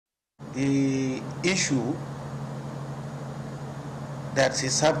The issue that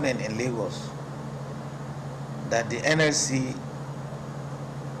is happening in Lagos, that the NLC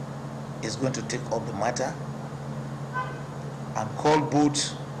is going to take up the matter and call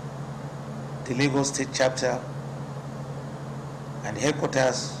both the Lagos State Chapter and the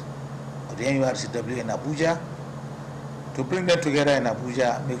headquarters of the NURTW in Abuja, to bring them together in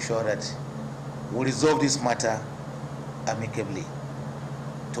Abuja and make sure that we resolve this matter amicably,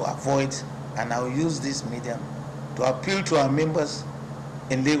 to avoid, and I will use this medium to appeal to our members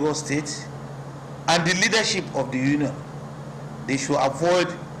in Lagos State and the leadership of the union. They should avoid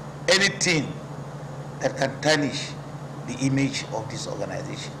anything that can tarnish the image of this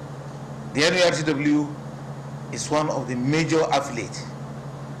organization. The NURTW is one of the major affiliates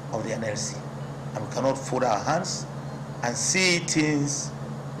of the NLC, and we cannot fold our hands and see things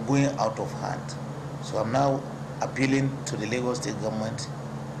going out of hand. So I'm now appealing to the Lagos State government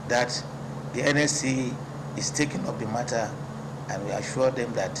that the NLC is taking up the matter, and we assure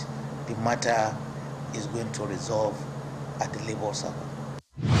them that the matter is going to resolve at the Labour Circle.